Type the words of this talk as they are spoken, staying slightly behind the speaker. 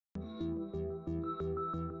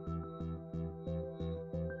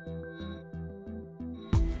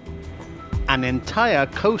An entire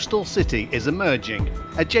coastal city is emerging,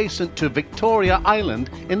 adjacent to Victoria Island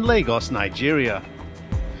in Lagos, Nigeria.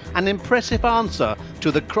 An impressive answer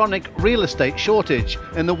to the chronic real estate shortage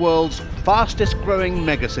in the world's fastest growing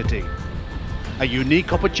megacity. A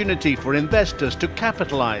unique opportunity for investors to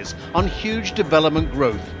capitalize on huge development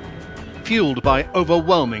growth, fueled by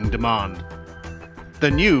overwhelming demand.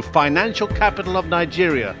 The new financial capital of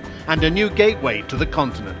Nigeria and a new gateway to the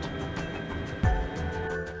continent.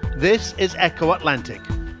 This is Eco Atlantic,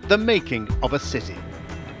 the making of a city.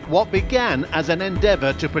 What began as an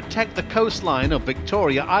endeavor to protect the coastline of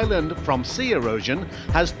Victoria Island from sea erosion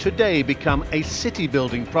has today become a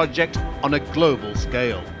city-building project on a global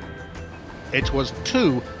scale. It was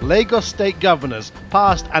 2 Lagos state governors,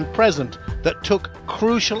 past and present, that took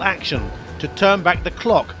crucial action to turn back the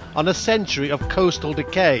clock on a century of coastal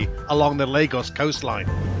decay along the Lagos coastline.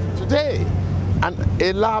 Today,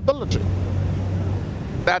 a liability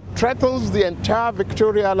that threatens the entire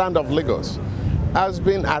Victoria Island of Lagos has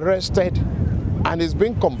been arrested and is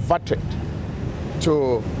being converted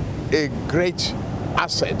to a great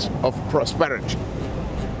asset of prosperity.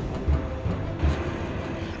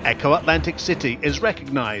 Eco Atlantic City is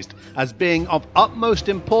recognized as being of utmost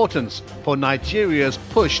importance for Nigeria's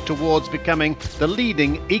push towards becoming the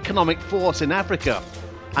leading economic force in Africa,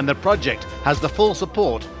 and the project has the full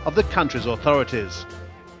support of the country's authorities.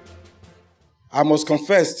 I must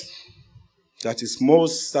confess that it's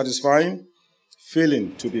most satisfying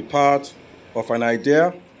feeling to be part of an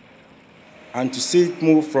idea and to see it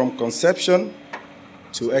move from conception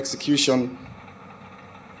to execution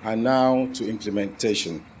and now to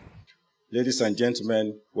implementation. Ladies and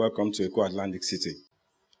gentlemen, welcome to Eco Atlantic City.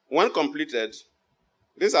 When completed,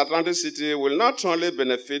 this Atlantic City will not only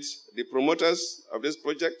benefit the promoters of this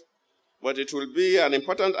project, but it will be an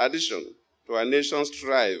important addition to our nation's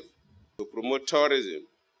drive to promote tourism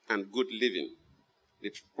and good living.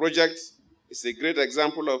 The project is a great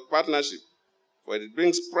example of partnership, for it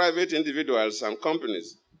brings private individuals and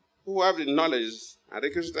companies who have the knowledge and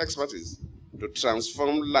requisite expertise to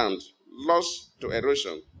transform land lost to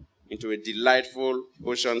erosion into a delightful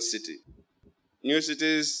ocean city. New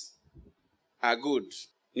cities are good.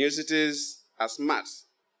 New cities are smart.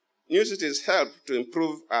 New cities help to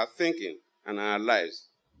improve our thinking and our lives.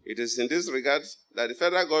 It is in this regard that the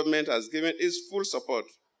federal government has given its full support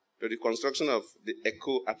to the construction of the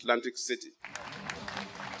Eco Atlantic City.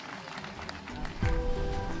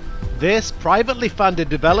 This privately funded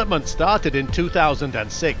development started in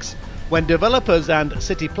 2006, when developers and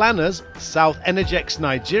city planners, South Energex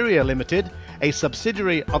Nigeria Limited, a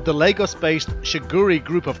subsidiary of the Lagos-based Shiguri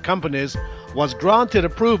Group of companies, was granted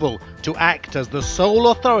approval to act as the sole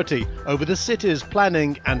authority over the city's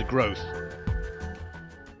planning and growth.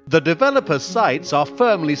 The developers' sights are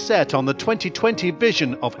firmly set on the 2020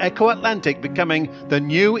 vision of Eco Atlantic becoming the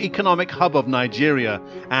new economic hub of Nigeria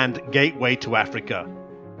and gateway to Africa.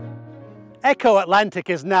 Eco Atlantic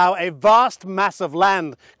is now a vast mass of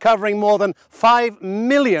land covering more than 5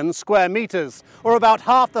 million square meters, or about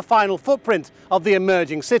half the final footprint of the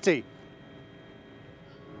emerging city.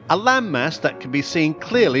 A landmass that can be seen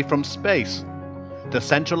clearly from space. The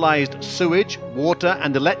centralized sewage, water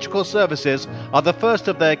and electrical services are the first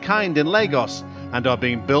of their kind in Lagos and are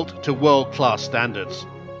being built to world-class standards.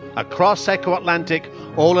 Across Eco Atlantic,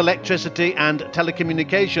 all electricity and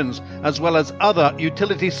telecommunications, as well as other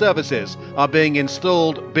utility services, are being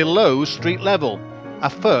installed below street level, a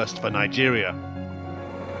first for Nigeria.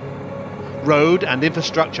 Road and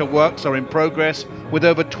infrastructure works are in progress, with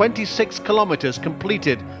over 26 kilometers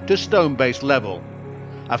completed to stone-based level.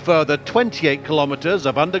 A further 28 kilometers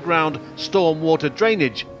of underground stormwater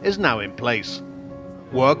drainage is now in place.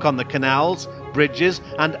 Work on the canals, bridges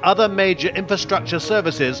and other major infrastructure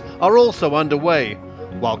services are also underway,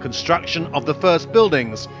 while construction of the first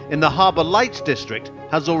buildings in the Harbour Lights district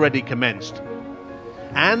has already commenced.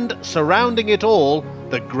 And surrounding it all,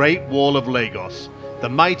 the Great Wall of Lagos, the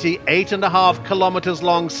mighty 8.5 kilometers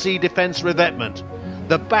long sea defence revetment,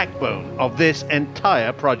 the backbone of this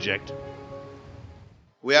entire project.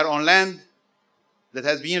 We are on land that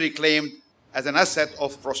has been reclaimed as an asset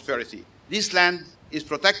of prosperity. This land is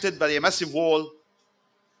protected by a massive wall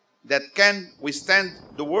that can withstand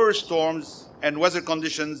the worst storms and weather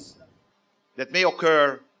conditions that may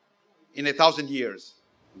occur in 1,000 years.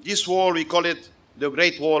 This wall, we call it the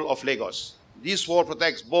Great Wall of Lagos. This wall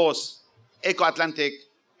protects both Eco Atlantic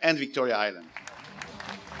and Victoria Island.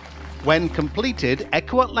 When completed,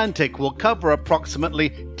 Eco Atlantic will cover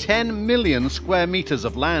approximately 10 million square meters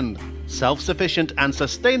of land. Self-sufficient and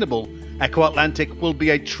sustainable, Eco Atlantic will be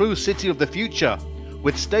a true city of the future,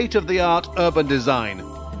 with state-of-the-art urban design,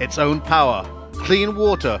 its own power, clean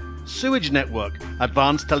water, sewage network,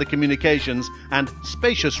 advanced telecommunications, and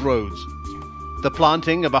spacious roads. The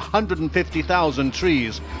planting of 150,000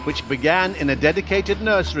 trees, which began in a dedicated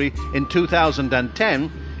nursery in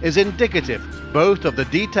 2010, is indicative both of the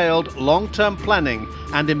detailed long-term planning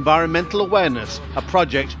and environmental awareness a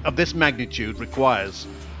project of this magnitude requires.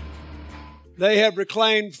 They have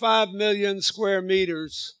reclaimed 5 million square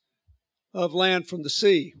meters of land from the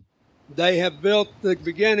sea. They have built the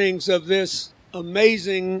beginnings of this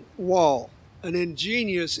amazing wall, an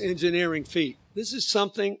ingenious engineering feat. This is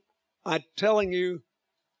something I'm telling you,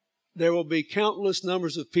 there will be countless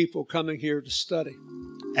numbers of people coming here to study.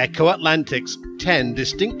 Eco Atlantic's 10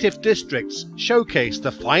 distinctive districts showcase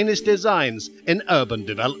the finest designs in urban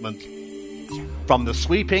development. From the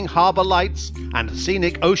sweeping harbour lights and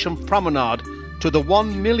scenic ocean promenade to the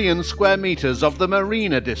 1 million square meters of the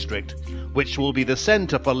Marina District, which will be the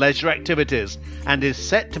centre for leisure activities and is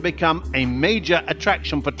set to become a major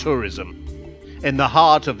attraction for tourism. In the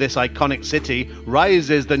heart of this iconic city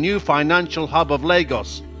rises the new financial hub of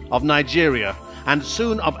Lagos, of Nigeria, and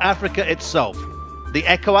soon of Africa itself, the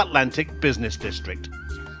Eco Atlantic Business District.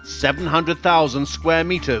 700,000 square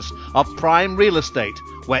meters of prime real estate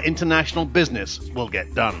where international business will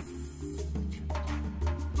get done.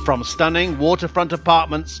 From stunning waterfront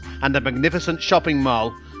apartments and a magnificent shopping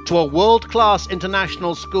mall to a world-class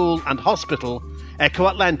international school and hospital, Eco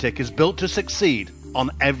Atlantic is built to succeed on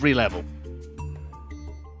every level.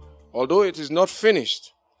 Although it is not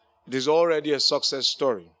finished, it is already a success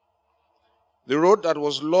story. The road that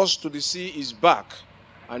was lost to the sea is back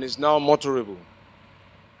and is now motorable.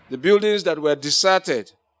 The buildings that were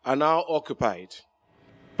deserted are now occupied.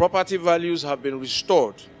 Property values have been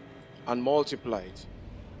restored and multiplied,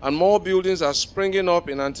 and more buildings are springing up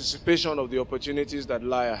in anticipation of the opportunities that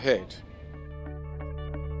lie ahead.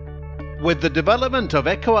 With the development of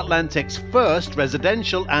Eco Atlantic's first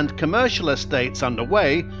residential and commercial estates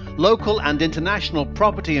underway, local and international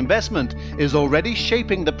property investment is already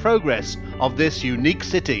shaping the progress of this unique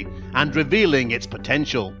city and revealing its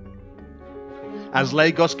potential. As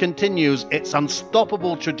Lagos continues its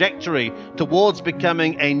unstoppable trajectory towards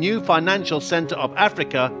becoming a new financial centre of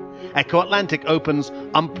Africa, Eco Atlantic opens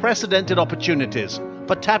unprecedented opportunities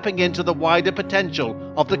for tapping into the wider potential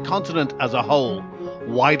of the continent as a whole,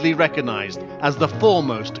 widely recognized as the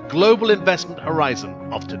foremost global investment horizon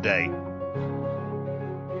of today.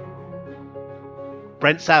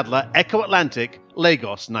 Brent Sadler, Eco Atlantic,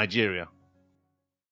 Lagos, Nigeria.